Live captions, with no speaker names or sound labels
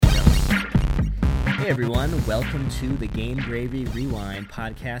Hey everyone, welcome to the Game Gravy Rewind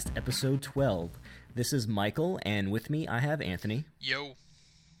podcast, episode 12. This is Michael, and with me I have Anthony. Yo.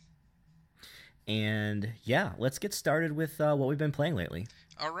 And yeah, let's get started with what we've been playing lately.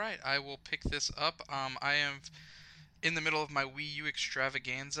 Alright, I will pick this up. I am in the middle of my Wii U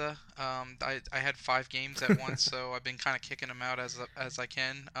extravaganza. I had 5 games at once, so I've been kind of kicking them out as I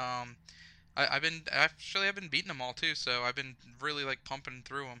can. I've been beating them all too, so I've been really pumping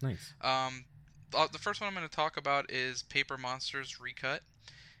through them. Nice. The first one I'm going to talk about is Paper Monsters Recut.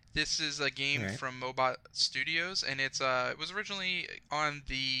 This is a game from Mobot Studios, and it was originally on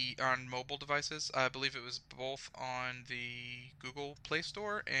mobile devices. I believe it was both on the Google Play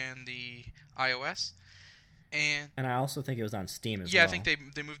Store and the iOS. And I also think it was on Steam as well. Yeah, I think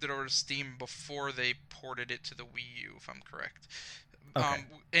they moved it over to Steam before they ported it to the Wii U, if I'm correct. Okay.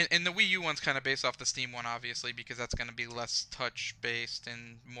 And the Wii U one's kind of based off the Steam one, obviously, because that's going to be less touch-based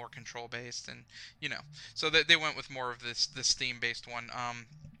and more control-based, and so they went with more of this Steam-based one.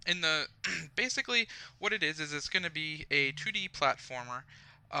 Basically what it is it's going to be a 2D platformer.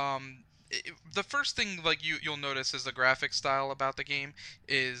 The first thing you'll notice is the graphic style about the game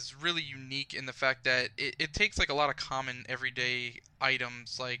is really unique in the fact that it takes a lot of common everyday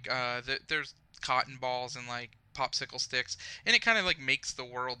items, there's cotton balls and popsicle sticks, and it kind of makes the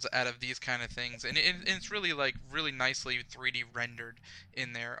worlds out of these kind of things, and it's really really nicely 3D rendered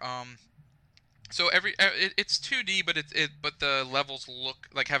in there. So it's 2D, but the levels look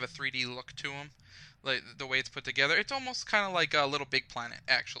have a 3D look to them, the way it's put together. It's almost kind of like a Little Big Planet,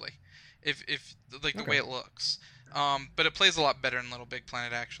 actually, if the way it looks. But it plays a lot better in Little Big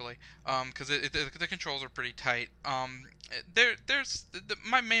Planet, actually, because the controls are pretty tight. My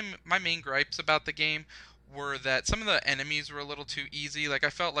main gripes about the game were that some of the enemies were a little too easy. I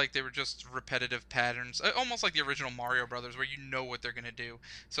felt like they were just repetitive patterns, almost like the original Mario Brothers, where you know what they're gonna do.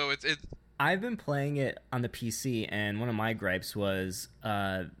 So I've been playing it on the PC, and one of my gripes was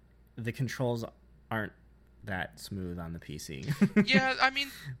the controls aren't that smooth on the PC. Yeah, I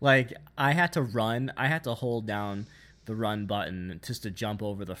mean, I had to hold down the run button just to jump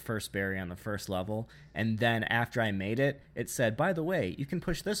over the first barrier on the first level, and then after I made it, it said, by the way, you can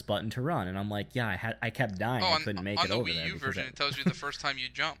push this button to run, and I'm like, yeah, I kept dying. I couldn't make it over there. On the Wii U version, it tells you the first time you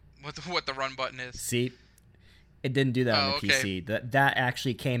jump what the run button is. See, it didn't do that on the PC. That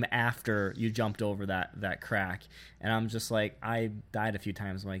actually came after you jumped over that crack, and I'm just I died a few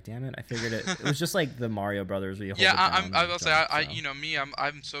times. I'm like, damn it! I figured it was just like the Mario Brothers where you hold it down. I will say,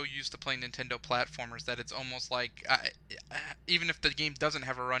 I'm so used to playing Nintendo platformers that it's almost like even if the game doesn't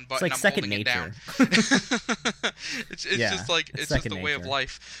have a run button, it's like I'm holding second nature. It down. it's just the way of nature.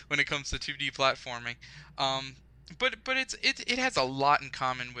 life when it comes to 2D platforming. But it has a lot in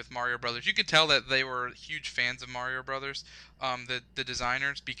common with Mario Brothers. You could tell that they were huge fans of Mario Brothers, the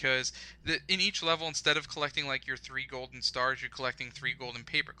designers, because in each level, instead of collecting your 3 golden stars, you're collecting 3 golden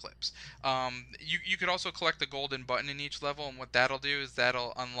paper clips. You could also collect the golden button in each level, and what that'll do is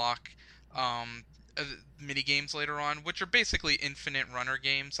that'll unlock mini games later on, which are basically infinite runner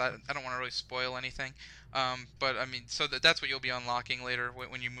games. I don't want to really spoil anything, but I mean, so that's what you'll be unlocking later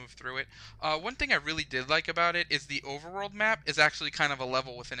when you move through it. One thing I really did like about it is the overworld map is actually kind of a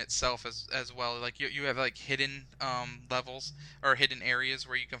level within itself as well. You have hidden levels or hidden areas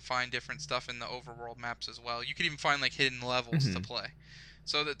where you can find different stuff in the overworld maps as well. You could even find hidden levels to play.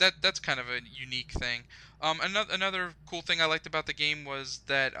 So that's kind of a unique thing. Another cool thing I liked about the game was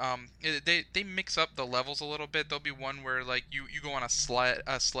that they mix up the levels a little bit. There'll be one where you go on a sled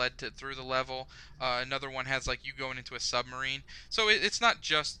through the level. Another one has you going into a submarine. So it's not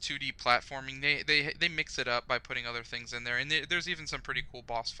just 2D platforming. They mix it up by putting other things in there. And there's even some pretty cool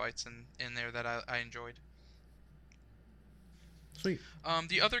boss fights in there that I enjoyed. Sweet.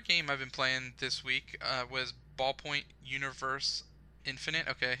 The other game I've been playing this week was Ballpoint Universe Infinite.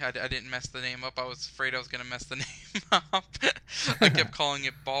 Okay, I didn't mess the name up. I was afraid I was going to mess the name up. I kept calling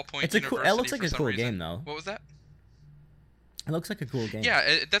it Ballpoint University. It looks like a cool game, though. What was that? It looks like a cool game.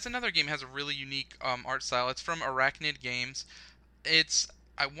 Yeah, that's another game that has a really unique art style. It's from Arachnid Games.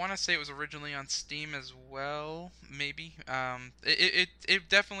 I want to say it was originally on Steam as well, maybe. It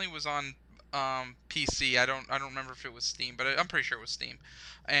definitely was on PC. I don't remember if it was Steam, but I'm pretty sure it was Steam.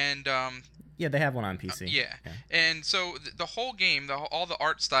 And yeah, they have one on PC. Yeah. And so the whole game, all the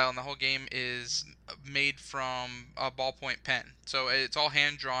art style in the whole game is made from a ballpoint pen. So it's all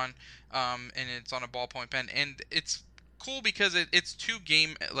hand drawn, and it's on a ballpoint pen, and it's cool because it's 2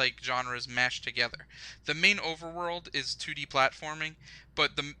 game genres mashed together. The main overworld is 2D platforming,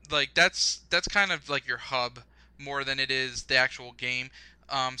 but that's kind of your hub more than it is the actual game.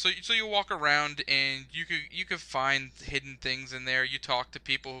 So you walk around and you could find hidden things in there. You talk to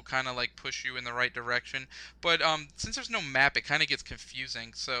people who kind of like push you in the right direction. But since there's no map, it kind of gets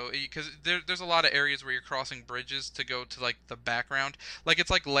confusing. So because there's a lot of areas where you're crossing bridges to go to like the background. Like it's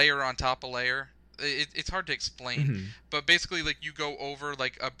like layer on top of layer. It's hard to explain, Hmm. but basically like you go over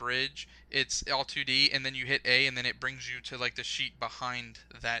like a bridge. It's all 2D, and then you hit A, and then it brings you to like the sheet behind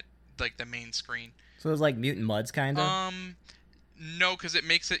that, like the main screen. So it's like Mutant Muds, kind of. Um, no, because it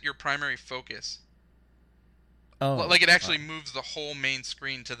makes it your primary focus. Oh, Like it actually wow. moves the whole main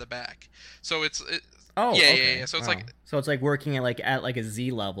screen to the back. So Oh, yeah, yeah, okay. yeah. So it's Wow. like So it's like working at like a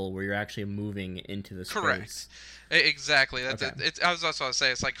Z level where you're actually moving into the correct. space. Exactly. That's Okay. it. That's what I was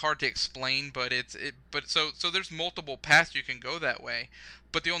say. It's like hard to explain, but but so there's multiple paths you can go that way.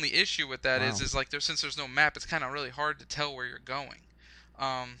 But the only issue with that Wow. is like since there's no map, it's kind of really hard to tell where you're going.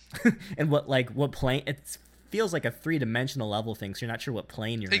 Um, And what plane? It feels like a three-dimensional level thing, so you're not sure what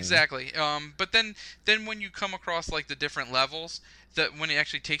plane you're in. Exactly. But then when you come across like the different levels, that when it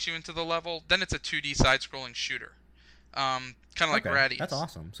actually takes you into the level, then it's a 2D side-scrolling shooter. Kind of like Okay, that's Gradius.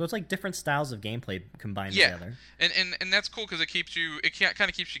 awesome. So it's like different styles of gameplay combined Yeah, together. and that's cool because it kind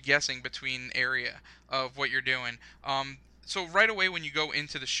of keeps you guessing between area of what you're doing. So right away when you go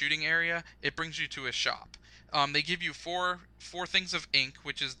into the shooting area, it brings you to a shop. They give you four things of ink,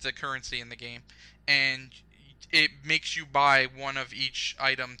 which is the currency in the game, and it makes you buy one of each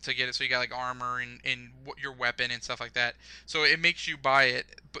item to get it. So you got like armor and your weapon and stuff like that. So it makes you buy it,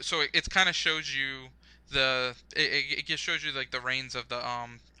 but so it kind of shows you it just shows you like the reins of the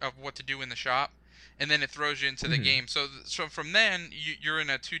of what to do in the shop, and then it throws you into the Hmm. game. So from then you're in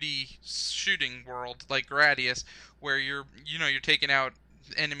a 2D shooting world like Gradius, where you're taking out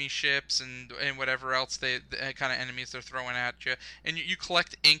enemy ships and whatever else the kind of enemies they're throwing at you, and you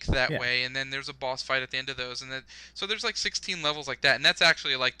collect ink that Yeah. way, and then there's a boss fight at the end of those, and then so there's like 16 levels like that, and that's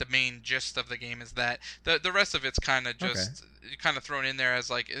actually like the main gist of the game is that the rest of it's kind of Okay. just kind of thrown in there as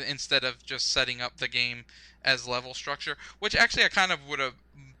like instead of just setting up the game as level structure, which actually I kind of would have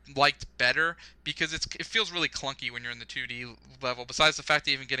liked better because it feels really clunky when you're in the 2D level. Besides the fact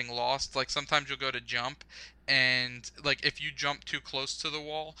that even getting lost, like sometimes you'll go to jump, and like if you jump too close to the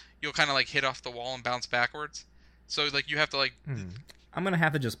wall, you'll kind of like hit off the wall and bounce backwards. So like you have to like Hmm. I'm gonna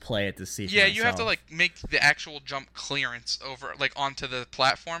have to just play it to see for yeah, you have to myself. like make the actual jump clearance over like onto the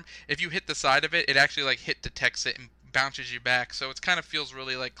platform. If you hit the side of it, it actually like hit detects it and bounces you back. So it kind of feels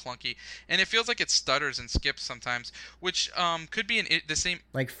really like clunky, and it feels like it stutters and skips sometimes, which could be the same.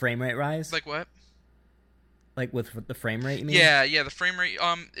 Like frame rate rise, Like what? like with the frame rate, you mean? Yeah, yeah, the frame rate.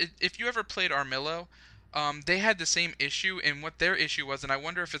 If you ever played Armillo, they had the same issue, and what their issue was, and I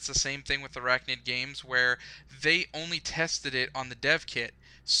wonder if it's the same thing with Arachnid Games, where they only tested it on the dev kit.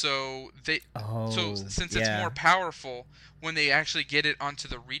 So so Oh, since it's more yeah. powerful, when they actually get it onto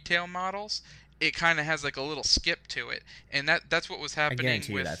the retail models, it kind of has like a little skip to it, and that's what was I happening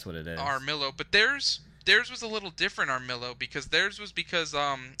guarantee you that's with what it is. Armillo. But theirs was a little different, Armillo, because theirs was because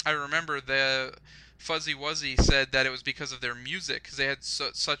I remember the Fuzzy Wuzzy said that it was because of their music, because they had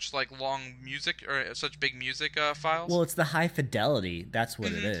such like long music or such big music files. Well, it's the high fidelity. That's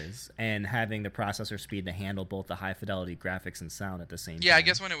what it hmm is, and having the processor speed to handle both the high fidelity graphics and sound at the same Yeah, I time.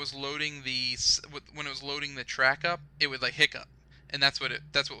 guess when it was loading when it was loading the track up, it would like hiccup, and that's what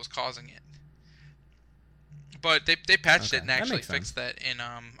was causing it. But they patched it Okay, and that actually makes fixed sense. that in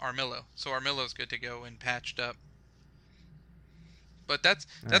Armillo, so Armillo's good to go and patched up. But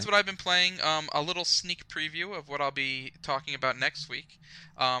All that's right. what I've been playing. A little sneak preview of what I'll be talking about next week.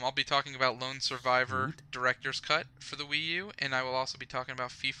 I'll be talking about Lone Survivor Sweet. Director's Cut for the Wii U, and I will also be talking about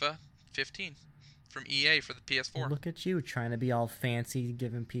FIFA 15 from EA for the PS4. Look at you trying to be all fancy,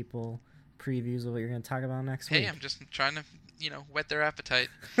 giving people previews of what you're going to talk about next Hey, I'm week. just trying to whet their appetite.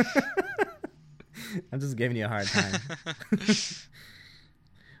 I'm just giving you a hard time.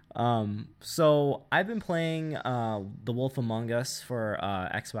 So I've been playing The Wolf Among Us for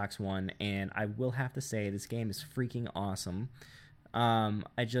Xbox One, and I will have to say this game is freaking awesome.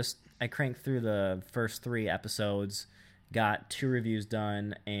 I cranked through the first 3 episodes, got 2 reviews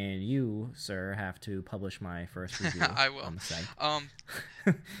done, and you, sir, have to publish my first review I will. on the site. Um,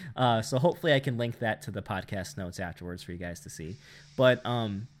 So hopefully I can link that to the podcast notes afterwards for you guys to see. But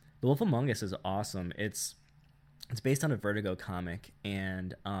The Wolf Among Us is awesome. It's based on a Vertigo comic,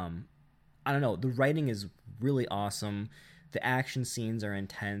 and I don't know. The writing is really awesome. The action scenes are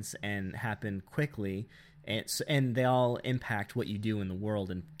intense and happen quickly, and they all impact what you do in the world.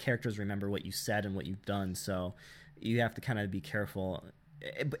 And characters remember what you said and what you've done, so you have to kind of be careful.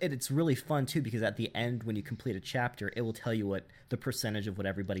 It's really fun too because at the end, when you complete a chapter, it will tell you what the percentage of what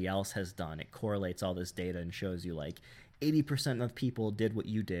everybody else has done. It correlates all this data and shows you like 80% of people did what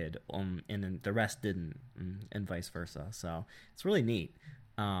you did, and then the rest didn't, and vice versa. So it's really neat.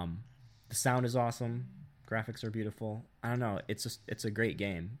 The sound is awesome. Graphics are beautiful. I don't know. It's a great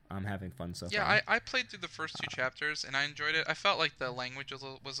game. I'm having fun so far. Yeah, I played through the first two chapters and I enjoyed it. I felt like the language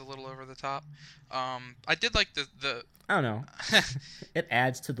was a little over the top. I did like the I don't know. It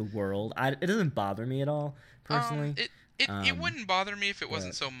adds to the world. It doesn't bother me at all, personally. It wouldn't bother me if it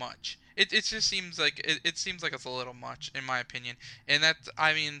wasn't so much. It just seems like it seems like it's a little much in my opinion. And that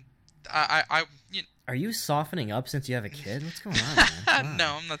I mean, I you know, Are you softening up since you have a kid? What's going on, man?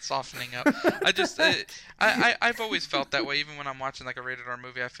 No, I'm not softening up. I just I've always felt that way. Even when I'm watching like a rated R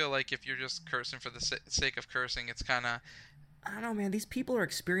movie, I feel like if you're just cursing for the sake of cursing, it's kind of. I don't know, man. These people are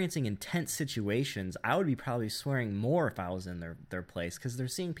experiencing intense situations. I would be probably swearing more if I was in their place, because they're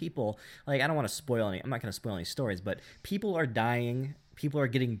seeing people, like, I don't want to spoil any. I'm not going to spoil any stories, but people are dying. People are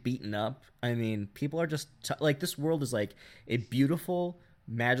getting beaten up. I mean, people are just like, this world is like a beautiful,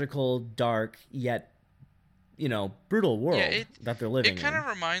 magical, dark, yet, you know, brutal world that they're living in. It kind of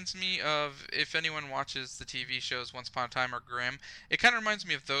reminds me of, if anyone watches the TV shows Once Upon a Time or Grimm, it kind of reminds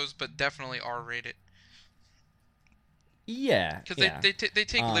me of those, but definitely R-rated. Yeah, because they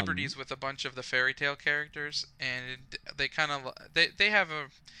take liberties with a bunch of the fairy tale characters, and they kind of they have a.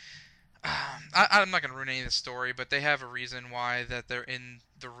 I'm not going to ruin any of the story, but they have a reason why that they're in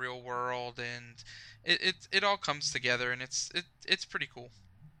the real world, and it all comes together, and it's pretty cool.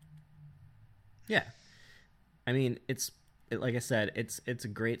 Yeah, I mean, like I said, it's a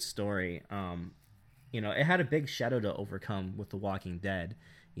great story. You know, it had a big shadow to overcome with The Walking Dead.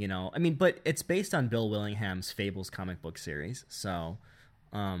 You know, I mean, but it's based on Bill Willingham's Fables comic book series, so,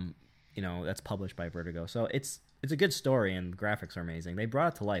 you know, that's published by Vertigo. So it's a good story, and the graphics are amazing. They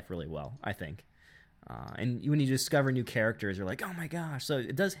brought it to life really well, I think. And when you discover new characters, you're like, oh my gosh. So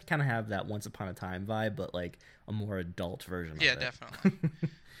it does kind of have that Once Upon a Time vibe, but like a more adult version of it. Yeah, definitely.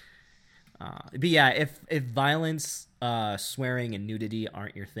 But yeah, if violence, swearing, and nudity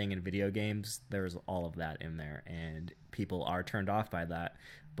aren't your thing in video games, there's all of that in there, and people are turned off by that.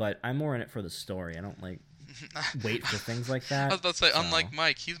 But I'm more in it for the story. I don't like wait for things like that. I was about to say, unlike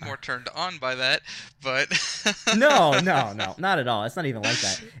Mike, he's more turned on by that, but no, not at all. It's not even like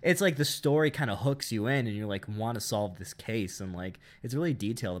that. It's like the story kind of hooks you in, and you like want to solve this case, and like it's really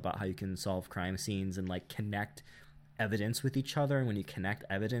detailed about how you can solve crime scenes and like connect evidence with each other. And when you connect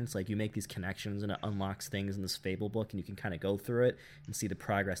evidence, like you make these connections, and it unlocks things in this Fable book, and you can kind of go through it and see the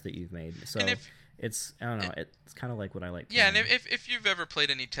progress that you've made. So it's, I don't know, it's kind of like what I like playing. Yeah, and if you've ever played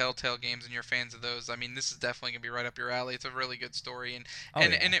any Telltale games and you're fans of those, I mean, this is definitely going to be right up your alley. It's a really good story, and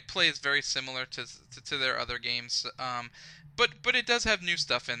it plays very similar to their other games. But it does have new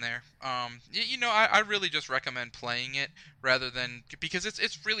stuff in there. You know, I really just recommend playing it rather than, because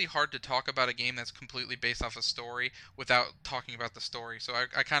it's really hard to talk about a game that's completely based off a story without talking about the story. So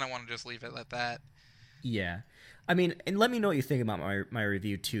I kind of want to just leave it at that. Yeah. I mean, and let me know what you think about my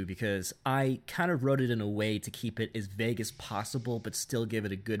review too, because I kind of wrote it in a way to keep it as vague as possible, but still give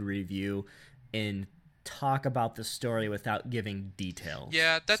it a good review and talk about the story without giving details.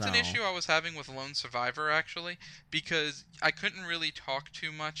 Yeah, that's an issue I was having with Lone Survivor, actually, because I couldn't really talk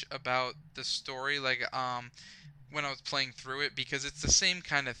too much about the story, like, when I was playing through it, because it's the same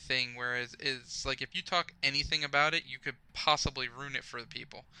kind of thing, whereas it's like if you talk anything about it, you could possibly ruin it for the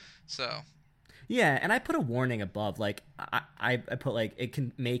people. So... Yeah, and I put a warning above, like, I put, like,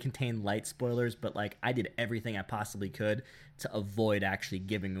 it may contain light spoilers, but, like, I did everything I possibly could to avoid actually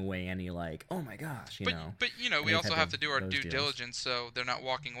giving away any, like, oh my gosh, you know. But, you know, we also have to do our due diligence, so they're not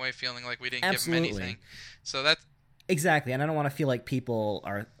walking away feeling like we didn't give them anything. So that's... Exactly, and I don't want to feel like people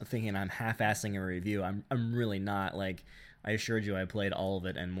are thinking I'm half-assing a review. I'm really not, like... I assured you I played all of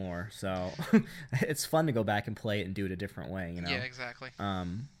it and more, so it's fun to go back and play it and do it a different way, you know. Yeah, exactly.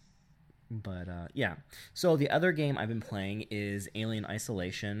 But yeah. So the other game I've been playing is Alien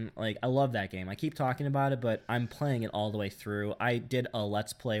Isolation. Like, I love that game. I keep talking about it, but I'm playing it all the way through. I did a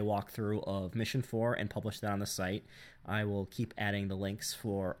Let's Play walkthrough of Mission 4 and published that on the site. I will keep adding the links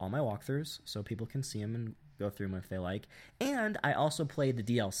for all my walkthroughs so people can see them and go through them if they like. And I also played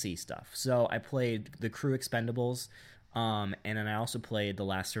the DLC stuff. So I played the Crew Expendables, and then I also played The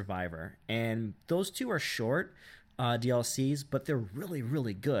Last Survivor. And those two are short DLCs, but they're really,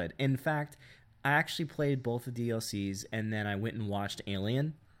 really good. In fact, I actually played both the DLCs, and then I went and watched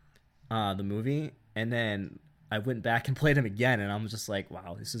Alien, the movie, and then I went back and played them again, and I'm just like,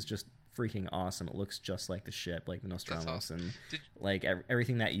 wow, this is just freaking awesome. It looks just like the ship, like the Nostromo, awesome. And like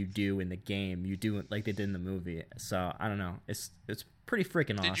everything that you do in the game, you do it like they did in the movie. So I don't know, it's pretty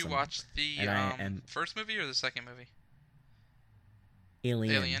freaking awesome. Did you watch the first movie or the second movie?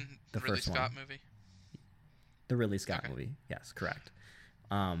 Alien, the Ridley first Scott one. movie. the Ridley Scott Okay. movie. Yes, correct.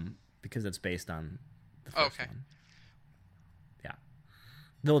 Because it's based on the Oh, first okay. one. Yeah.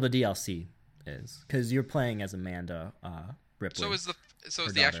 Though the DLC is because you're playing as Amanda Ripley. So is the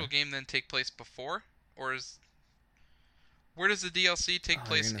her the actual daughter. game then take place before, or is where does the DLC take Oh,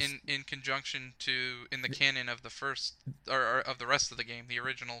 place you're gonna in conjunction to in the canon of the first or of the rest of the game, the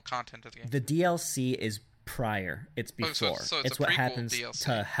original content of the game? The DLC is prior. It's Oh, before. so it's a what prequel happens DLC.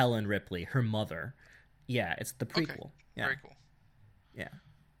 to Helen Ripley, her mother. Yeah, it's the Okay. prequel. Yeah, Very cool. yeah,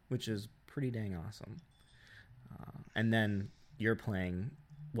 which is pretty dang awesome. And then you're playing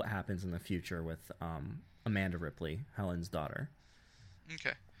what happens in the future with Amanda Ripley, Helen's daughter,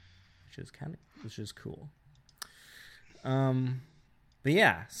 Okay. which is cool. But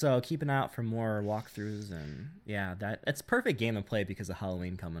yeah, so keep an eye out for more walkthroughs, and yeah, that's a perfect game to play because of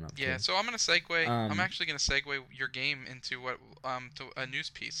Halloween coming up. Yeah, too. so I'm gonna segue. I'm Um, actually gonna segue your game into what to a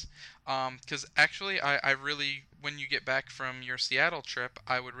news piece. Because actually, I really when you get back from your Seattle trip,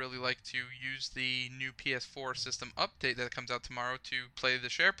 I would really like to use the new PS4 system update that comes out tomorrow to play the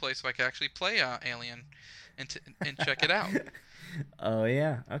share play, so I can actually play Alien and check it out. Oh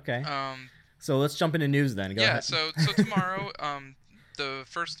yeah, okay. Um, So let's jump into news then. Go yeah, ahead. so tomorrow, the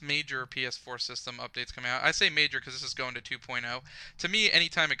first major PS4 system updates coming out. I say major because this is going to 2.0. To me,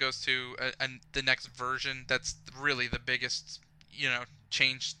 anytime it goes to the next version, that's really the biggest,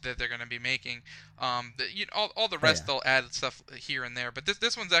 change that they're going to be making. All the rest yeah. they'll add stuff here and there, but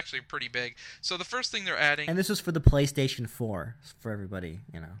this one's actually pretty big. So the first thing they're adding. And this is for the PlayStation 4 for everybody,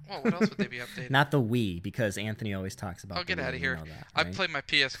 Well, what else would they be updating? Not the Wii, because Anthony always talks about. I'll get the Wii, out of here. You know that, I right? play my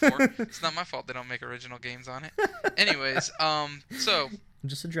PS4. It's not my fault they don't make original games on it. Anyways, so I'm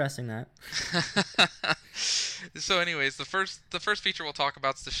just addressing that. So anyways, the first feature we'll talk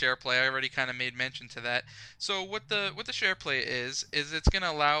about is the share play. I already kind of made mention to that. So what the share play is it's going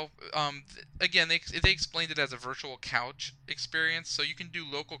to allow again they explained it as a virtual couch experience, so you can do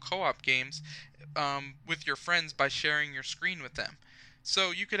local co-op games with your friends by sharing your screen with them.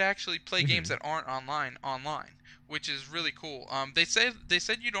 So you could actually play games that aren't online, which is really cool. They said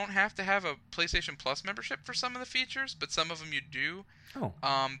you don't have to have a PlayStation Plus membership for some of the features, but some of them you do. Oh.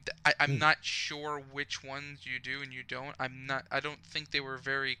 I'm not sure which ones you do and you don't. I don't think they were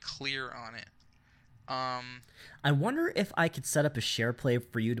very clear on it. I wonder if I could set up a share play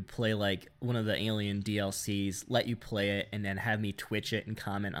for you to play like one of the Alien DLCs, let you play it, and then have me Twitch it and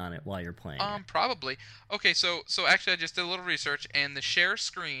comment on it while you're playing it. Probably. Okay, so actually I just did a little research, and the share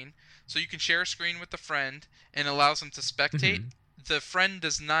screen, so you can share a screen with a friend and allows them to spectate. The friend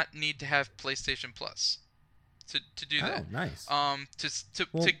does not need to have PlayStation Plus to do that. Oh, nice.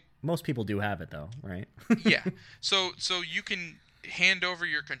 Well, most people do have it though, right? yeah. So you can hand over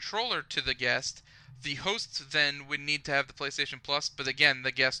your controller to the guest. The host then would need to have the PlayStation Plus, but again,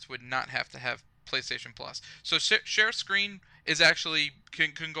 the guest would not have to have PlayStation Plus. So share screen is actually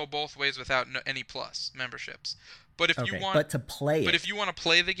can go both ways without any Plus memberships. But if you want, to play if you want to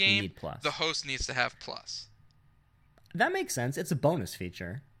play the game, need Plus. the host needs to have Plus. That makes sense. It's a bonus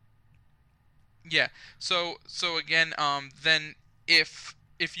feature. Yeah. So again, then if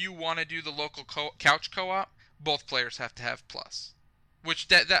you want to do the local couch co-op, both players have to have Plus, which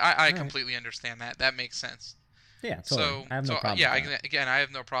I completely understand that. That makes sense. Yeah. Totally. I have no problem. Yeah. With that. Again, I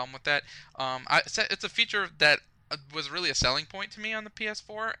have no problem with that. It's a feature that was really a selling point to me on the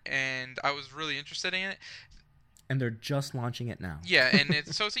PS4, and I was really interested in it. And they're just launching it now. Yeah, and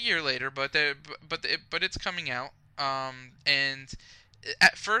it's a year later, but it's coming out. And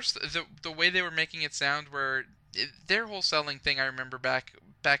at first, the way they were making it sound, their whole selling thing, I remember back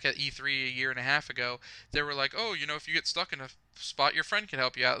at E3 a year and a half ago, they were like, oh, if you get stuck in a spot, your friend can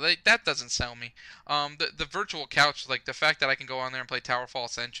help you out. That doesn't sell me. The virtual couch, like the fact that I can go on there and play Towerfall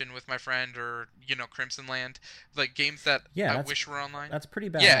Ascension with my friend, or Crimson Land, like games that I wish were online. That's pretty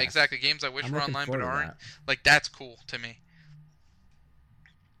bad. Yeah, exactly. Games I wish were online but aren't. Like, that's cool to me.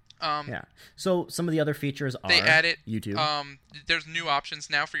 Yeah. So some of the other features are they added YouTube. There's new options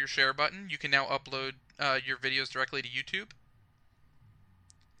now for your share button. You can now upload your videos directly to YouTube.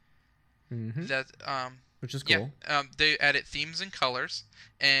 That which is cool. Yeah. They added themes and colors,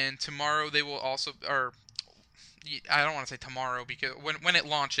 and tomorrow they will also, or I don't want to say tomorrow because when it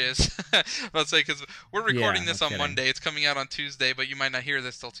launches, let's say, because we're recording this on Monday, it's coming out on Tuesday, but you might not hear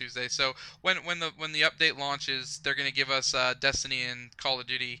this till Tuesday. So when the update launches, they're going to give us Destiny and Call of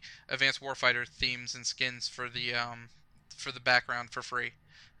Duty Advanced Warfighter themes and skins for the background for free,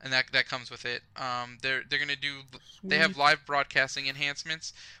 and that comes with it. They're going to do. Sweet. They have live broadcasting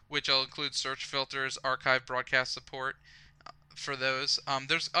enhancements, which will include search filters, archive broadcast support. for those.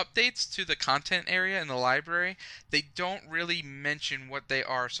 There's updates to the content area in the library. They don't really mention what they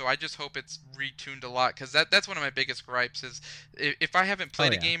are, so I just hope it's retuned a lot because that's one of my biggest gripes is if I haven't Oh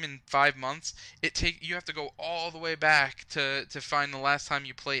played a yeah. game in 5 months, you have to go all the way back to find the last time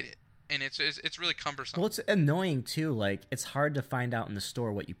you played it, and it's really cumbersome. Well, it's annoying too. Like it's hard to find out in the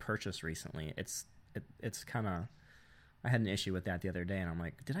store what you purchased recently. It's kind of. I had an issue with that the other day, and I'm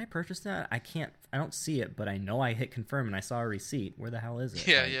like, did I purchase that? I can't. I don't see it, but I know I hit confirm and I saw a receipt. Where the hell is it?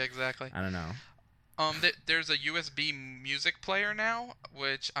 Yeah, Like, yeah, exactly. I don't know. There's a USB music player now,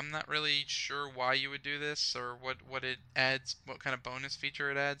 which I'm not really sure why you would do this or what it adds, what kind of bonus feature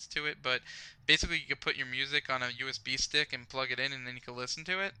it adds to it. But basically, you could put your music on a USB stick and plug it in, and then you can listen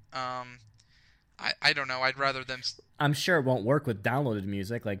to it. I don't know. I'd rather them. I'm sure it won't work with downloaded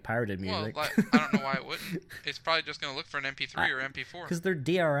music, like pirated Well, music. I don't know why it wouldn't. It's probably just gonna look for an MP3 or MP4. Because they're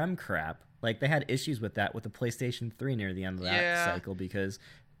DRM crap. Like they had issues with that with the PlayStation 3 near the end of that Yeah. cycle because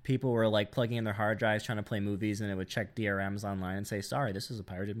people were like plugging in their hard drives trying to play movies, and it would check DRMs online and say, "Sorry, this is a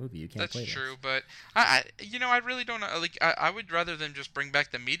pirated movie. You can't That's play true, this." but I really don't know. Like, I would rather them just bring back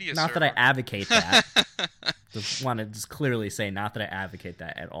the media Not server. that I advocate that. Just want to just clearly say, not that I advocate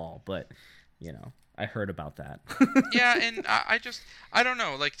that at all, but I heard about that. Yeah, and I don't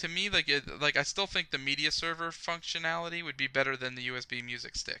know. Like to me, like I still think the media server functionality would be better than the USB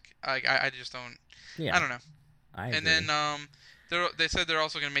music stick. I just don't. Yeah, I don't know. I And agree. then they said they're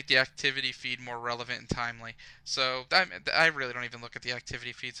also going to make the activity feed more relevant and timely. So I really don't even look at the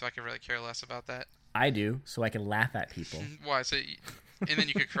activity feed, so I could really care less about that. I do, so I can laugh at people. Why? And then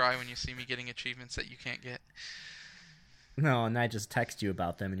you could cry when you see me getting achievements that you can't get. No, and I just text you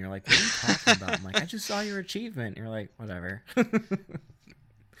about them, and you're like, "What are you talking about?" I'm like, "I just saw your achievement." And you're like, "Whatever."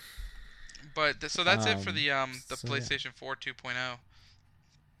 But so that's it for the so, yeah. PlayStation 4 2.0.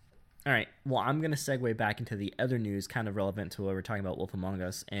 All right. Well, I'm going to segue back into the other news, kind of relevant to what we're talking about, Wolf Among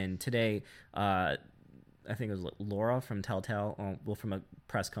Us. And today, I think it was Laura from Telltale, from a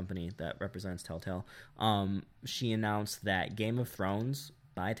press company that represents Telltale. She announced that Game of Thrones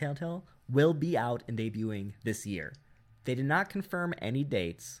by Telltale will be out and debuting this year. They did not confirm any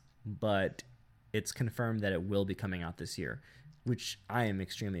dates, but it's confirmed that it will be coming out this year, which I am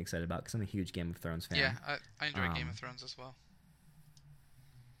extremely excited about because I'm a huge Game of Thrones fan. Yeah, I enjoy Game of Thrones as well.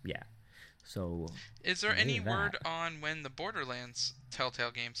 Yeah. So, is there any that. word on when the Borderlands Telltale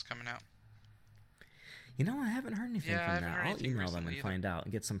game's coming out? I haven't heard anything Yeah, I from haven't that. heard I'll anything email them recently and either. find out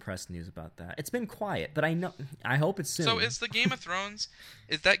and get some press news about that. It's been quiet, but I hope it's soon. So is the Game of Thrones,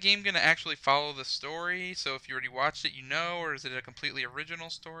 is that game going to actually follow the story? So if you already watched it, or is it a completely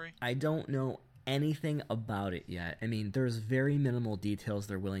original story? I don't know anything about it yet. I mean, there's very minimal details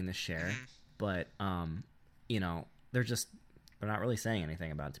they're willing to share, but they're not really saying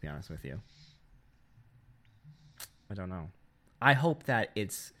anything about it, to be honest with you. I don't know. I hope that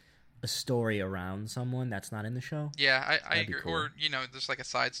it's a story around someone that's not in the show. Yeah, I That'd be agree. cool. Or just like a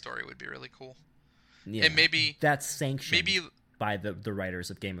side story would be really cool. Yeah. And maybe that's sanctioned maybe by the writers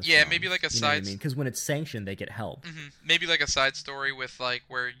of Game of Yeah, Thrones. maybe like a You know what I side- mean? Because when it's sanctioned, they get help. maybe like a side story with like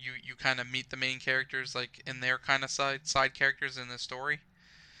where you kind of meet the main characters like in their kind of side characters in the story.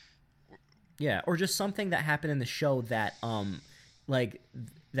 Yeah, or just something that happened in the show that like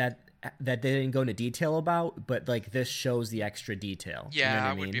that they didn't go into detail about, but like this shows the extra detail. Yeah, You know what I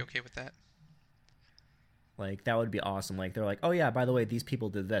I would mean? be okay with that. Like that would be awesome. Like they're like, oh yeah, by the way, these people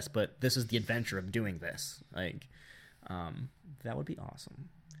did this, but this is the adventure of doing this. Like, that would be awesome.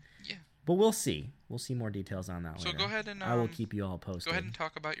 Yeah. But we'll see. We'll see more details on that. So later. go ahead and I will keep you all posted. Go ahead and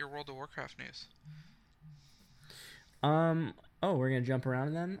talk about your World of Warcraft news. Oh, we're gonna jump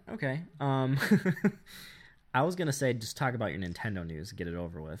around then. Okay. I was gonna say just talk about your Nintendo news, get it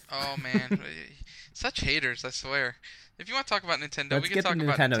over with. Oh man, such haters! I swear. If you want to talk about Nintendo, Let's we can get talk the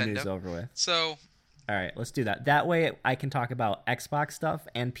about Nintendo Nintendo. news over with. So, All right, let's do that. That way, I can talk about Xbox stuff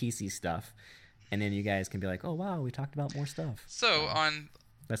and PC stuff, and then you guys can be like, "Oh wow, we talked about more stuff." on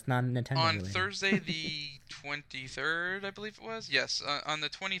That's not Nintendo. on related. Thursday the 23rd, I believe it was. Yes, on the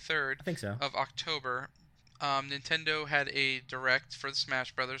 23rd I think so. of October, Nintendo had a direct for the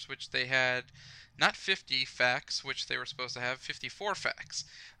Smash Brothers, which they had not 50 facts, which they were supposed to have, 54 facts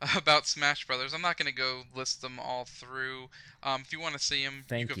about Smash Brothers. I'm not going to go list them all through. If you want to see them,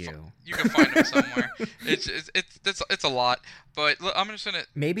 Thank you you. you can find them somewhere. It's a lot, but I'm just gonna.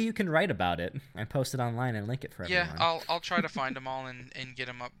 Maybe you can write about it and post it online and link it for Yeah, everyone. I'll try to find them all and get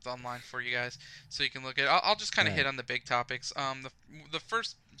them up online for you guys so you can look at it. I'll just kind of Right. hit on the big topics. The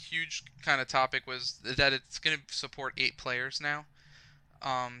first huge kind of topic was that it's going to support 8 players now.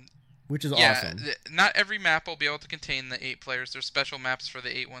 Which is Yeah, awesome. not every map will be able to contain the 8 players. There's special maps for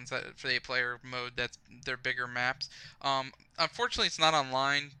the 8 ones for the 8-player mode. They're bigger maps. Unfortunately, it's not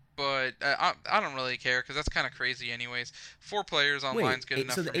online, but I don't really care because that's kind of crazy, anyways. 4 players online is Wait, good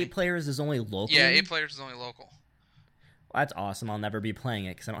enough so for the me. 8 players is only Yeah, locally? 8 players is only local. Well, that's awesome. I'll never be playing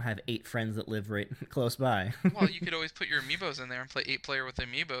it because I don't have 8 friends that live right close by. Well, you could always put your amiibos in there and play 8 player with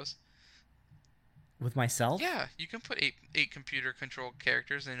amiibos. With myself? Yeah, you can put eight computer controlled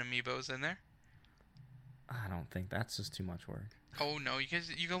characters and amiibos in there. I don't think that's just too much work. Oh no, you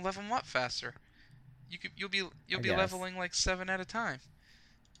can level them up faster. You'll be I guess. leveling like 7 at a time.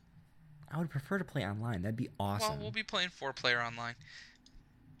 I would prefer to play online. That'd be awesome. Well, we'll be playing 4 player online.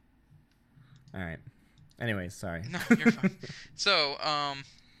 All right. Anyways, sorry. No, you're fine. So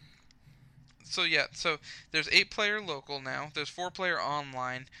so there's 8 player local now. There's 4 player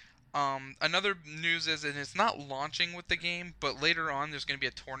online. Another news is, and it's not launching with the game, but later on there's going to be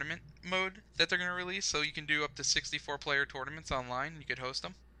a tournament mode that they're going to release, so you can do up to 64-player tournaments online. You could host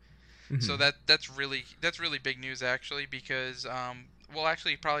them. Mhm. So that's really big news actually, because we'll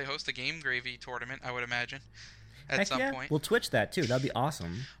actually probably host a Game Gravy tournament, I would imagine, at Heck some yeah. point. We'll Twitch that too. That'd be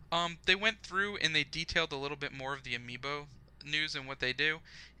awesome. They went through and they detailed a little bit more of the amiibo news and what they do.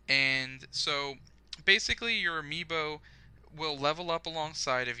 And so basically your amiibo will level up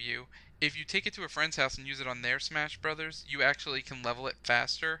alongside of you. If you take it to a friend's house and use it on their Smash Brothers, you actually can level it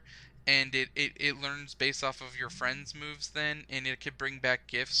faster. And it learns based off of your friend's moves then, and it could bring back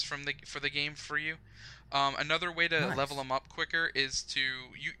gifts for the game for you. Another way to Nice. level them up quicker is to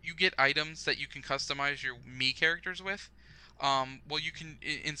you get items that you can customize your Mii characters with. Well, you can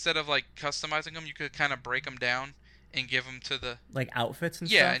instead of like customizing them, you could kind of break them down and give them to the Like outfits and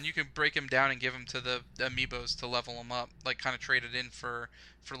yeah, stuff? and you can break them down and give them to the amiibos to level them up, like kind of trade it in for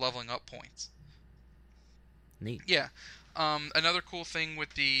leveling up points. Neat. Yeah. Another cool thing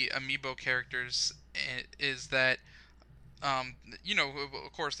with the amiibo characters is that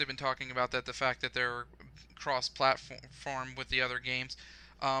of course they've been talking about that the fact that they're cross-platform with the other games.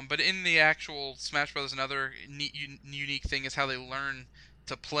 But in the actual Smash Bros., another unique thing is how they learn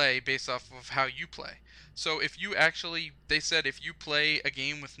to play based off of how you play. So they said if you play a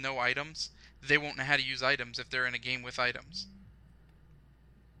game with no items, they won't know how to use items if they're in a game with items.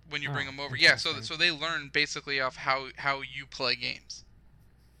 When you bring them over, yeah. So they learn basically off how you play games,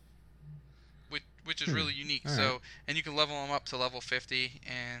 which is really unique. All So right. and you can level them up to level 50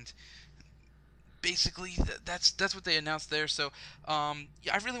 and basically that's what they announced there. So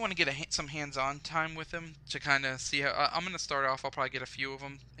yeah, I really want to get some hands-on time with them to kind of see how. I'm gonna start off. I'll probably get a few of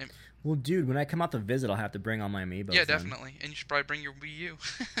them. Well, dude, when I come out to visit, I'll have to bring all my amiibos. Yeah, then. definitely. And you should probably bring your Wii U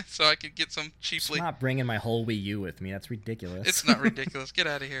so I could get some cheaply. I'm not bringing my whole Wii U with me. That's ridiculous. It's not ridiculous. Get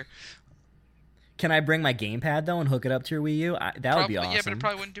out of here. Can I bring my gamepad though and hook it up to your Wii U? That would be awesome. Yeah, but it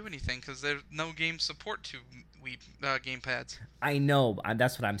probably wouldn't do anything because there's no game support to Wii gamepads. I know.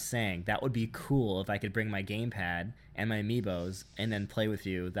 That's what I'm saying. That would be cool if I could bring my gamepad and my amiibos and then play with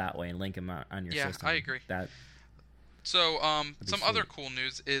you that way and link them on your system. Yeah, I agree. So, some other cool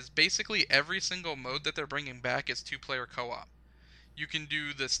news is basically every single mode that they're bringing back is 2-player co-op. You can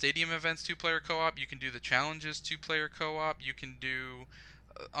do the stadium events 2-player co-op. You can do the challenges 2-player co-op. You can do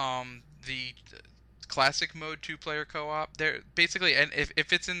the classic mode 2-player co-op. There basically, and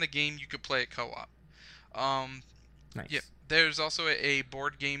if it's in the game, you could play it co-op. Nice. Yeah. There's also a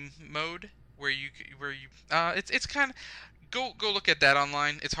board game mode where you it's kind of. Go look at that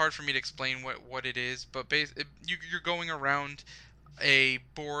online. It's hard for me to explain what it is, but you're going around a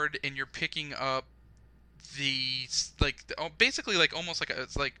board and you're picking up basically like almost like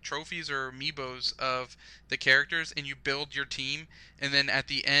it's like trophies or amiibos of the characters, and you build your team, and then at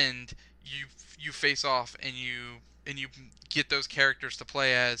the end you face off and you get those characters to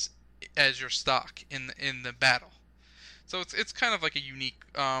play as your stock in the battle. So it's kind of like a unique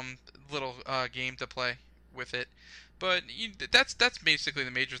little game to play with it. But that's basically the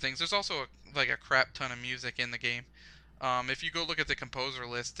major things. There's also a crap ton of music in the game. If you go look at the composer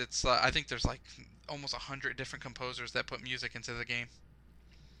list, it's I think there's like almost 100 different composers that put music into the game.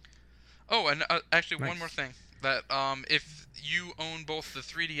 Oh, and actually Nice. one more thing. That if you own both the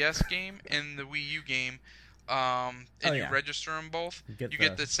 3DS game and the Wii U game, and you register them both, you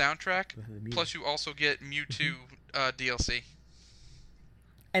get the soundtrack. Plus, you also get Mewtwo DLC.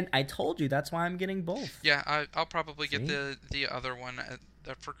 And I told you that's why I'm getting both. Yeah, I'll probably get the other one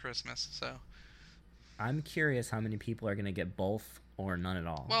for Christmas. So I'm curious how many people are going to get both or none at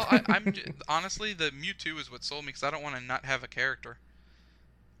all. Well, I'm honestly the Mewtwo is what sold me because I don't want to not have a character.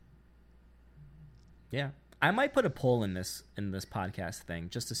 Yeah, I might put a poll in this podcast thing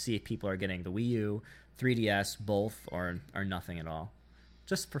just to see if people are getting the Wii U, 3DS, both, or nothing at all,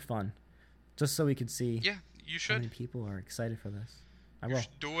 just for fun, just so we could see. Yeah, you should. How many people are excited for this? I will.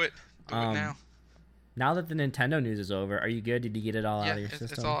 Do it. Do it now. Now that the Nintendo news is over, are you good? Did you get it all out Yeah, of your system?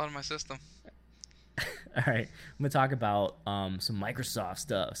 it's all out of my system. All right, I'm gonna talk about some Microsoft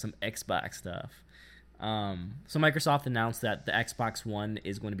stuff, some Xbox stuff. So Microsoft announced that the Xbox One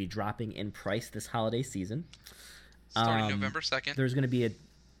is going to be dropping in price this holiday season. Starting November 2nd. There's going to be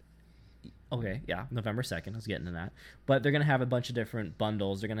November 2nd. I was getting to that. But they're going to have a bunch of different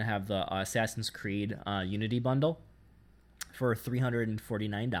bundles. They're going to have the Assassin's Creed Unity bundle for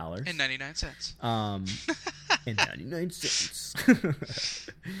 $349. And 99 cents. And 99 cents.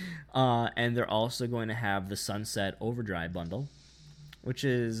 And they're also going to have the Sunset Overdrive bundle, which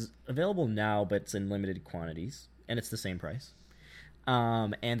is available now, but it's in limited quantities, and it's the same price.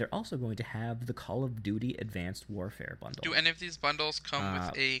 And they're also going to have the Call of Duty Advanced Warfare bundle. Do any of these bundles come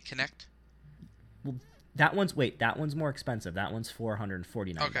with a Kinect? Well, that one's more expensive. That one's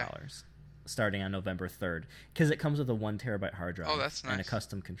 $449, Okay. starting on November 3rd, because it comes with a 1 terabyte hard drive. Oh, that's nice. And a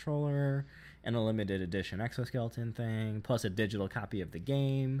custom controller, and a limited edition exoskeleton thing, plus a digital copy of the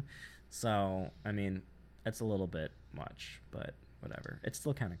game. So, I mean, it's a little bit much, but whatever. It's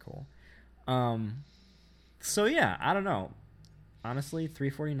still kind of cool. So yeah, I don't know. Honestly,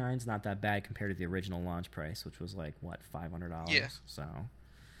 $349 is not that bad compared to the original launch price, which was like what, $500. Yeah. So,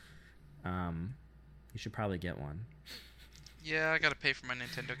 you should probably get one. Yeah, I gotta pay for my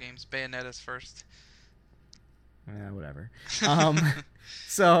Nintendo games. Bayonetta's first. Whatever.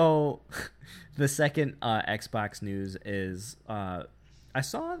 So the second Xbox news is I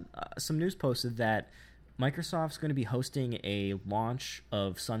saw some news posted that Microsoft's going to be hosting a launch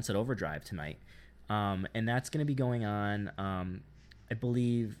of Sunset Overdrive tonight. And that's going to be going on, I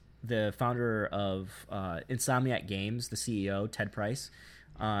believe, the founder of Insomniac Games, the CEO, Ted Price,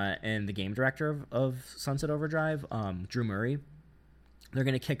 and the game director of Sunset Overdrive, Drew Murray. They're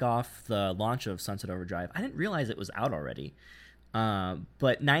going to kick off the launch of Sunset Overdrive. I didn't realize it was out already.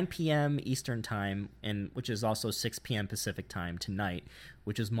 But 9 p.m. Eastern Time, which is also 6 p.m. Pacific Time tonight,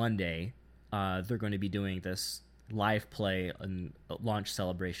 which is Monday, they're going to be doing this live play and launch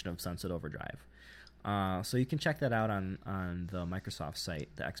celebration of Sunset Overdrive. So you can check that out on the Microsoft site,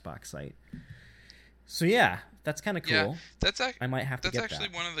 the Xbox site. So yeah, that's kind of cool. Yeah, I might have to get that. That's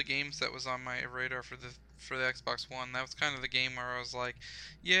actually one of the games that was on my radar for the Xbox One. That was kind of the game where I was like,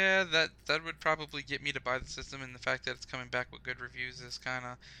 yeah, that would probably get me to buy the system, and the fact that it's coming back with good reviews is kind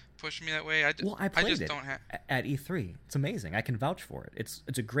of pushing me that way. I played it at E3. It's amazing. I can vouch for it. It's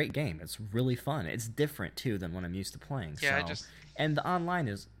a great game. It's really fun. It's different too than what I'm used to playing. Yeah, and the online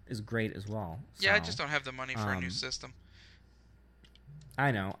is great as well. Yeah, I just don't have the money for a new system.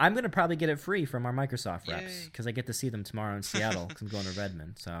 I know. I'm going to probably get it free from our Microsoft reps because I get to see them tomorrow in Seattle because I'm going to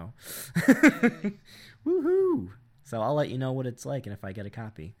Redmond. So, woohoo! So I'll let you know what it's like and if I get a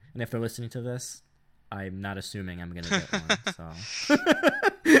copy. And if they're listening to this, I'm not assuming I'm going to get one. So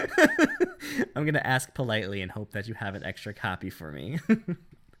I'm going to ask politely and hope that you have an extra copy for me.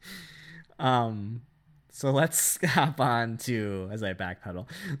 So let's hop on to, as I backpedal,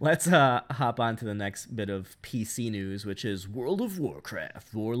 let's hop on to the next bit of PC news, which is World of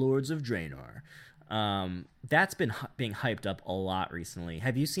Warcraft, Warlords of Draenor. That's been being hyped up a lot recently.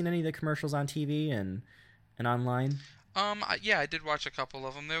 Have you seen any of the commercials on TV and online? Yeah, I did watch a couple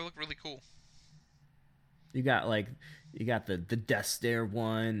of them. They look really cool. You got the Death Stare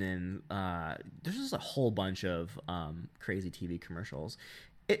one, and there's just a whole bunch of crazy TV commercials.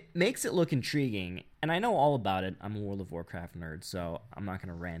 It makes it look intriguing, and I know all about it. I'm a World of Warcraft nerd, so I'm not going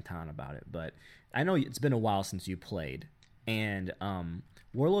to rant on about it, but I know it's been a while since you played, and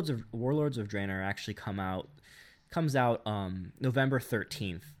Warlords of Draenor actually comes out November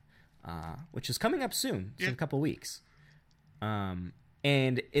 13th, which is coming up soon. It's in a couple weeks. And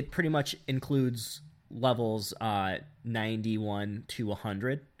it pretty much includes levels 91 to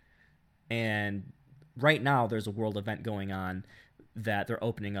 100, and right now there's a world event going on that they're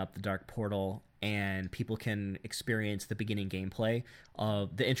opening up the Dark Portal, and people can experience the beginning gameplay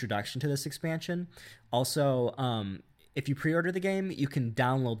of the introduction to this expansion. Also, if you pre-order the game, you can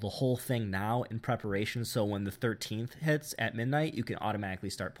download the whole thing now in preparation, so when the 13th hits at midnight, you can automatically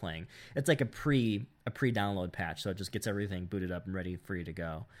start playing. It's like a pre-download patch, so it just gets everything booted up and ready for you to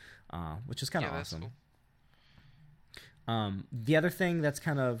go, which is kind of awesome. Cool. The other thing that's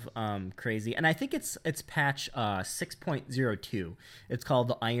kind of crazy, and I think it's patch 6.02. It's called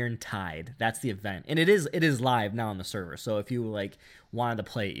the Iron Tide. That's the event, and it is live now on the server. So if you wanted to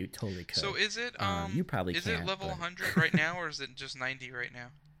play it, you totally could. So is it you probably is it level 100 right now, or is it just 90 right now?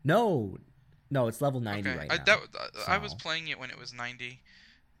 No, it's level 90 right now. I was playing it when it was 90,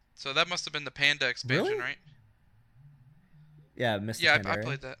 so that must have been the Panda expansion, really? Right? Yeah, Mr. Yeah, Pandaria. I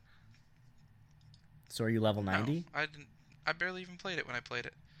played that. So are you level 90? No, I didn't. I barely even played it when I played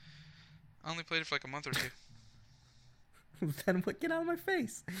it. I only played it for like a month or two. Then what? Get out of my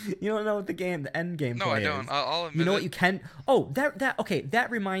face! You don't know what the end game No, play I don't. is. I'll admit You know it. what you can? Oh, okay.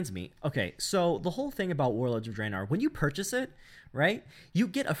 That reminds me. Okay, so the whole thing about Warlords of Draenor, when you purchase it, right, you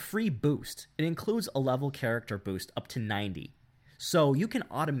get a free boost. It includes a level character boost up to 90. So you can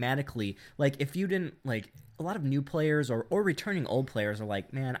automatically, like, if you didn't, like, a lot of new players or returning old players are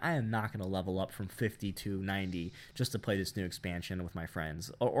like, man, I am not going to level up from 50 to 90 just to play this new expansion with my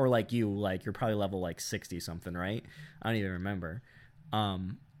friends. Or like you're probably level like 60 something, right? I don't even remember.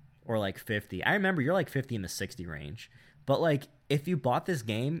 Or like 50. I remember you're like 50 in the 60 range. But like, if you bought this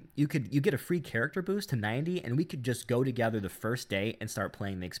game, you get a free character boost to 90, and we could just go together the first day and start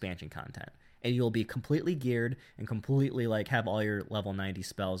playing the expansion content. And you'll be completely geared and completely like have all your level 90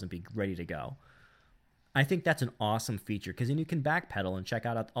 spells and be ready to go. I think that's an awesome feature because then you can backpedal and check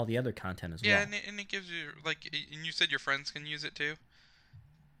out all the other content as well. Yeah, and it gives you like, and you said your friends can use it too.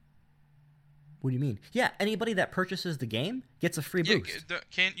 What do you mean? Yeah, anybody that purchases the game gets a free boost.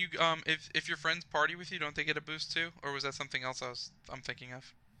 Can't you if your friends party with you, don't they get a boost too? Or was that something else I'm thinking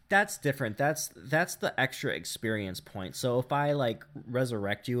of? That's different. That's the extra experience point. So if I like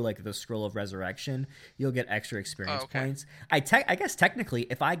resurrect you, like the Scroll of Resurrection, you'll get extra experience points. I guess technically,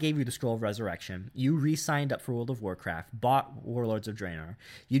 if I gave you the Scroll of Resurrection, you re-signed up for World of Warcraft, bought Warlords of Draenor,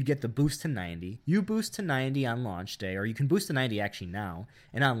 you'd get the boost to 90. You boost to 90 on launch day, or you can boost to 90 actually now.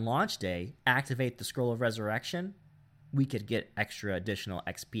 And on launch day, activate the Scroll of Resurrection. We could get extra additional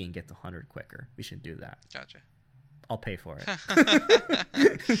XP and get to 100 quicker. We should do that. Gotcha. I'll pay for it.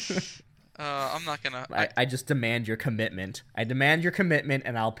 I'm not gonna. I just demand your commitment. I demand your commitment,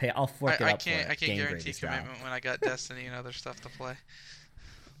 and I'll pay. I'll fork it up for it. I can't guarantee commitment when I got Destiny and other stuff to play.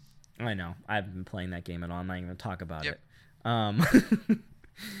 I know. I've been playing that game, and I'm not even gonna talk about it. But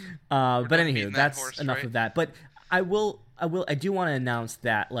anywho, that's enough of that. But I do want to announce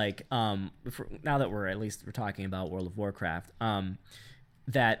that, like, now that we're talking about World of Warcraft,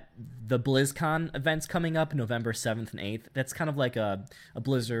 that the BlizzCon event's coming up November 7th and 8th. That's kind of like a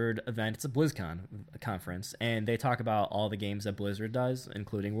Blizzard event. It's a BlizzCon conference, and they talk about all the games that Blizzard does,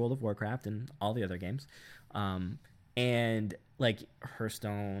 including World of Warcraft and all the other games. And like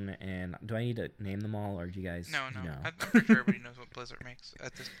Hearthstone, and do I need to name them all, or do you guys No. know? I'm pretty sure everybody knows what Blizzard makes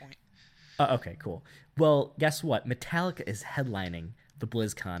at this point. Okay, cool. Well, guess what? Metallica is headlining the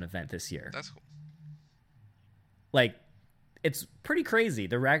BlizzCon event this year. That's cool. Like, it's pretty crazy.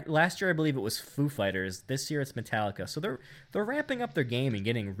 Last year, I believe it was Foo Fighters. This year, it's Metallica. So they're ramping up their game and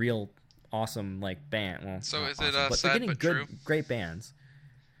getting real awesome like band. Well, so is awesome, it but sad they're getting but good, true? great bands.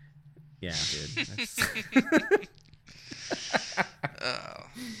 Yeah, dude.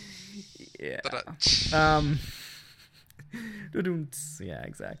 Yeah. Yeah,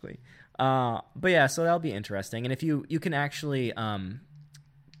 exactly. But yeah, so that'll be interesting. And if you can actually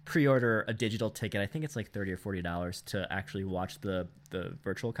pre-order a digital ticket, I think it's like $30 or $40 to actually watch the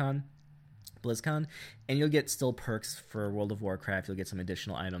virtual con, BlizzCon, and you'll get still perks for World of Warcraft. You'll get some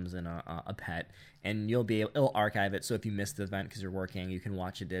additional items and a pet, and it'll archive it. So if you missed the event because you're working, you can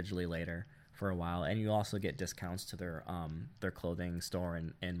watch it digitally later for a while, and you also get discounts to their clothing store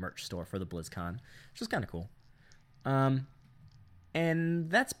and merch store for the BlizzCon, which is kind of cool. And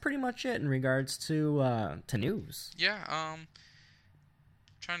that's pretty much it in regards to news. Yeah.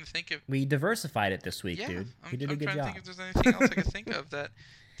 Trying to think of. We diversified it this week, yeah, dude. I'm You did a good trying job. to think if there's anything else I could think of that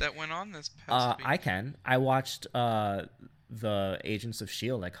went on this past week. I can. I watched the Agents of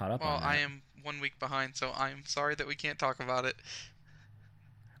S.H.I.E.L.D. I caught up on that. Well, I am 1 week behind, so I'm sorry that we can't talk about it.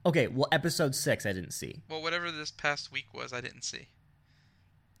 Okay, well, episode 6 I didn't see. Well, whatever this past week was, I didn't see.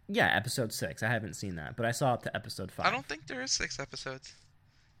 Yeah, episode 6. I haven't seen that, but I saw up to episode 5. I don't think there is 6 episodes.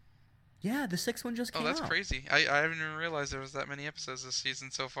 Yeah, the 6th one just came out. Oh, that's crazy. I haven't even realized there was that many episodes this season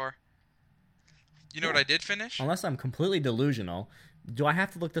so far. You know what I did finish? Unless I'm completely delusional. Do I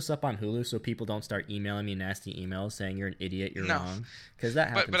have to look this up on Hulu so people don't start emailing me nasty emails saying you're an idiot, you're wrong? Because that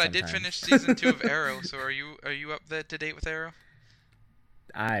happens But I did finish season 2 of Arrow, so are you up to date with Arrow?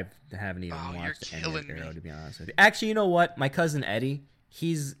 I haven't even watched any of killing Arrow, me. to be honest with you. Actually, you know what? My cousin Eddie,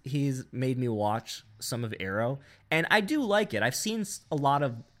 he's made me watch some of Arrow, and I do like it. I've seen a lot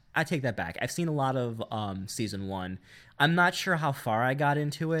of... I take that back. I've seen a lot of season 1. I'm not sure how far I got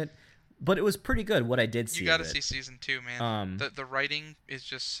into it, but it was pretty good what I did see. You got to see season 2, man. The writing is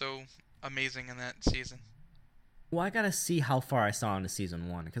just so amazing in that season. Well, I got to see how far I saw into season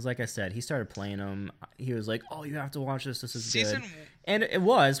 1, because like I said, he started playing them. He was like, "Oh, you have to watch this. This is good." And it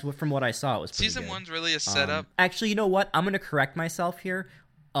was, from what I saw, it was pretty Season good. 1's really a setup. Actually, you know what? I'm going to correct myself here.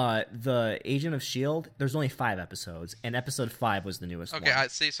 The Agent of S.H.I.E.L.D., there's only 5 episodes, and episode 5 was the newest one. Okay, I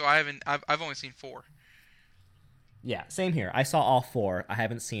see. So I've only seen 4. Yeah, same here. I saw all 4. I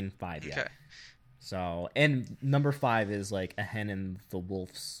haven't seen 5 Okay. yet. So, and number 5 is like a hen and the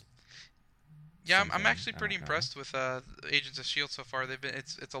wolf's Yeah, I'm something. actually I pretty don't know. impressed with Agents of Shield so far. They've been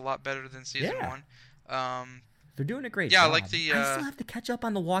it's a lot better than season Yeah, one. Um, they're doing a great yeah, I like job. the I still have to catch up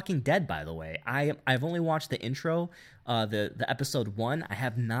on The Walking Dead, by the way. I've only watched the intro, the episode 1. I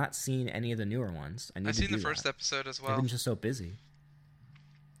have not seen any of the newer ones. I need I've to seen do the first that. episode as I've well. been just so busy.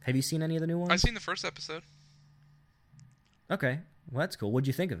 Have you seen any of the new ones? I've seen the first episode. Okay, well that's cool. What'd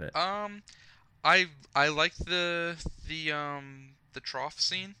you think of it? I liked the trough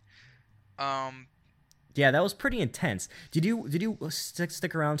scene. Um, Yeah, that was pretty intense. Did you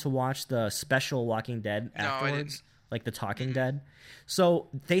stick around to watch the special Walking Dead No, I afterwards? didn't. Like the Talking Dead? So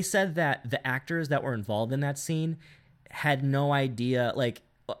they said that the actors that were involved in that scene had no idea like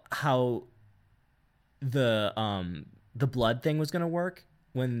how the blood thing was gonna work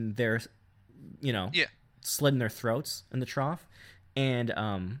when they're yeah, slitting their throats in the trough.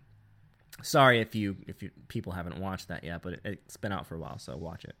 And sorry if you people haven't watched that yet, but it's been out for a while, so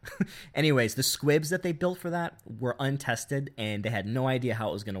watch it. Anyways, the squibs that they built for that were untested, and they had no idea how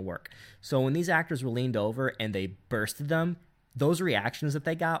it was going to work. So when these actors were leaned over and they bursted them, those reactions that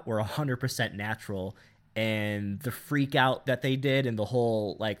they got were 100% natural. And the freak out that they did, and the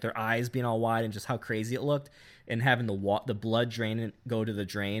whole like their eyes being all wide, and just how crazy it looked, and having the blood drain go to the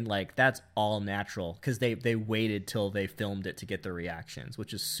drain, like that's all natural because they waited till they filmed it to get the reactions,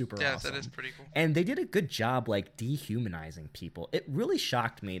 which is super yeah, awesome. that is pretty cool. And they did a good job like dehumanizing people. It really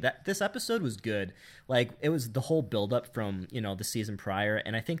shocked me that this episode was good. Like it was the whole buildup from the season prior,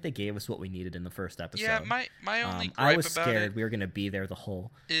 and I think they gave us what we needed in the first episode. Yeah, my only gripe I was about scared it we were gonna be there the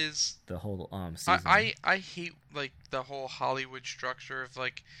whole is season. I hate like the whole Hollywood structure of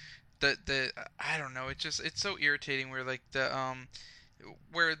like the I don't know, it's so irritating where like the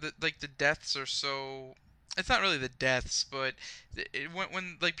like the deaths are so, it's not really the deaths, but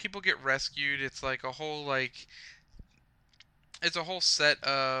when like people get rescued, it's like a whole like it's a whole set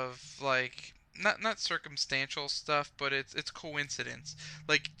of like not circumstantial stuff, but it's coincidence.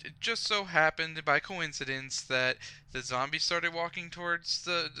 Like it just so happened by coincidence that the zombie started walking towards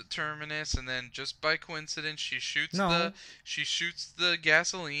the terminus, and then just by coincidence No. she shoots the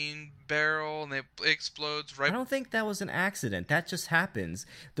gasoline barrel, and it explodes I right. don't think that was an accident. That just happens.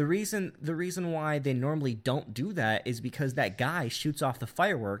 The reason why they normally don't do that is because that guy shoots off the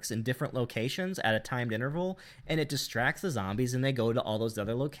fireworks in different locations at a timed interval, and it distracts the zombies, and they go to all those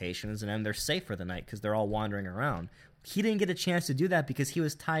other locations, and then they're safe for the night because they're all wandering around. He didn't get a chance to do that because he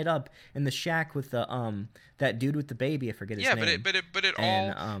was tied up in the shack with the that dude with the baby. I forget his Yeah, name. but it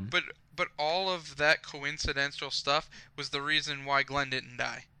And all but all of that coincidental stuff was the reason why Glenn didn't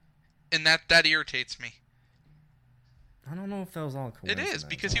die, and that irritates me. I don't know if that was all It coincidence. is,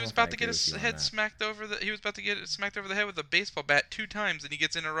 because I he don't was know if I about to get agree his with you on head that. smacked over the. He was about to get smacked over the head with a baseball bat 2 times, and he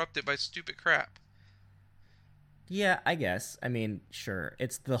gets interrupted by stupid crap. Yeah, I guess. I mean, sure.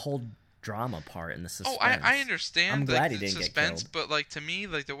 It's the whole drama part and the suspense. Oh, I understand. I'm glad like, he the didn't get suspense, killed. but like to me,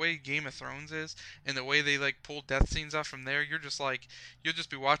 like the way Game of Thrones is, and the way they like pull death scenes off from there, you're just like, you'll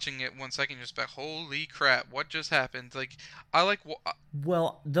just be watching it 1 second, just like, holy crap, what just happened? Like, I like.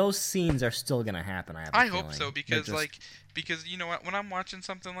 Well, those scenes are still gonna happen. I have. I a hope feeling. so, They're because just- like because you know what, when I'm watching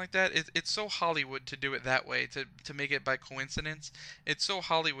something like that, it's so Hollywood to do it that way, to make it by coincidence. It's so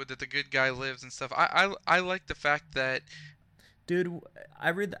Hollywood that the good guy lives and stuff. I like the fact that. Dude, I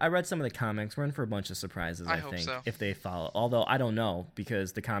read some of the comics. We're in for a bunch of surprises. I I hope think so. if they follow. Although I don't know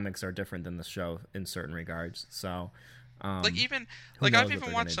because the comics are different than the show in certain regards. So, Like even who like knows I've what even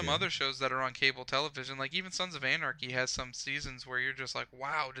they're watched gonna some do. other shows that are on cable television. Like even Sons of Anarchy has some seasons where you're just like,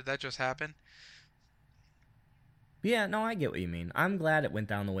 wow, did that just happen? Yeah, no, I get what you mean. I'm glad it went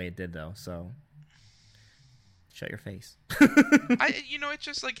down the way it did, though. So, shut your face. It's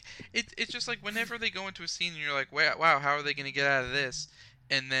just like it's just like whenever they go into a scene and you're like, wow, how are they going to get out of this?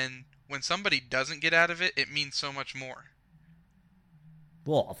 And then when somebody doesn't get out of it, it means so much more.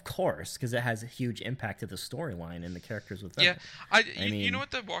 Well, of course, because it has a huge impact to the storyline and the characters within Yeah, it. you mean, know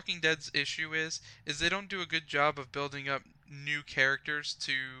what the Walking Dead's issue is they don't do a good job of building up new characters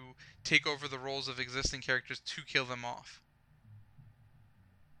to take over the roles of existing characters to kill them off.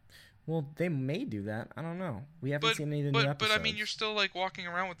 well, they may do that. I don't know. We haven't seen any of the new episodes. But I mean, you're still like walking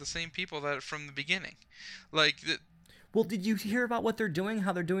around with the same people that from the beginning, like. Well, did you hear about what they're doing?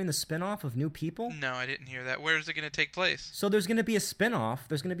 How they're doing the spin-off of new people? No, I didn't hear that. Where is it going to take place? So there's going to be a spin-off.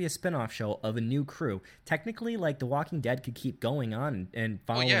 There's going to be a spin-off show of a new crew. Technically, like The Walking Dead could keep going on and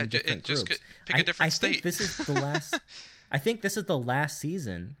following different just groups. pick a different state. I think this is the last. I think this is the last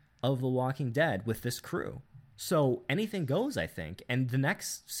season of The Walking Dead with this crew. So anything goes, I think. And the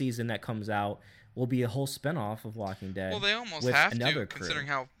next season that comes out will be a whole spinoff of Walking Dead. Well, they almost with have another to, crew. considering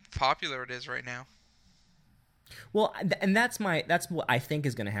how popular it is right now. Well, and that's what I think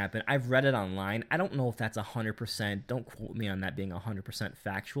is going to happen. I've read it online. I don't know if that's 100%. Don't quote me on that being 100%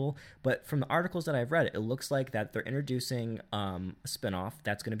 factual. But from the articles that I've read, it looks like that they're introducing a spinoff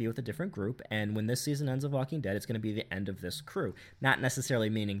that's going to be with a different group. And when this season ends of Walking Dead, it's going to be the end of this crew. Not necessarily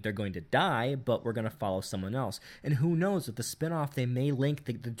meaning they're going to die, but we're going to follow someone else. And who knows, with the spinoff, they may link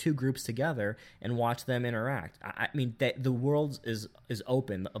the two groups together and watch them interact. I mean, the world is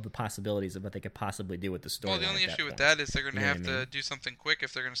open of the possibilities of what they could possibly do with the story. Well, the only issue with that is they're going to have to do something quick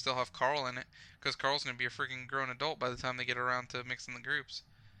if they're going to still have Carl in it, because Carl's going to be a freaking grown adult by the time they get around to mixing the groups.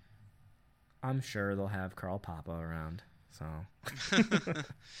 I'm sure they'll have Carl Papa around. So,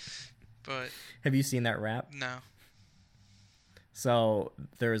 but have you seen that rap? No. So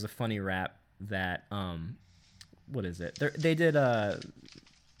there is a funny rap that what is it? They did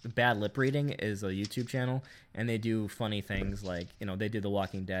Bad Lip Reading is a YouTube channel, and they do funny things like, you know, they do The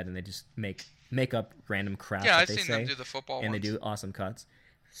Walking Dead, and they just make up random crap. Yeah, that I've they seen say, them do the football and ones. they do awesome cuts.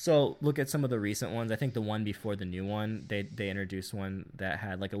 So look at some of the recent ones. I think the one before the new one, they introduced one that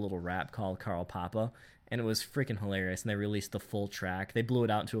had like a little rap called Carl Papa, and it was freaking hilarious. And they released the full track. They blew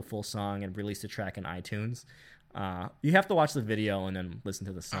it out into a full song and released the track in iTunes. You have to watch the video and then listen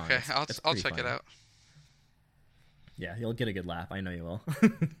to the song. Okay, I'll check funny. it out. Yeah, you'll get a good laugh. I know you will.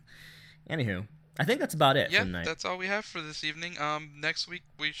 Anywho, I think that's about it for tonight. Yeah, that's all we have for this evening. Next week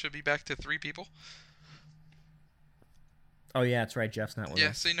we should be back to 3 people. Oh yeah, that's right. Jeff's not with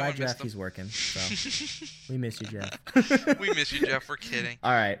us. So you know Bye, I missed Jeff. him. He's working. So we miss you, Jeff. We miss you, Jeff. We're kidding.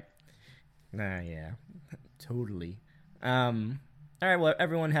 All right. Yeah, totally. All right. Well,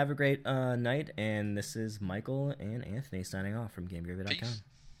 everyone have a great night. And this is Michael and Anthony signing off from GameGravy.com.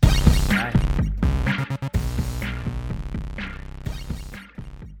 Peace. Bye.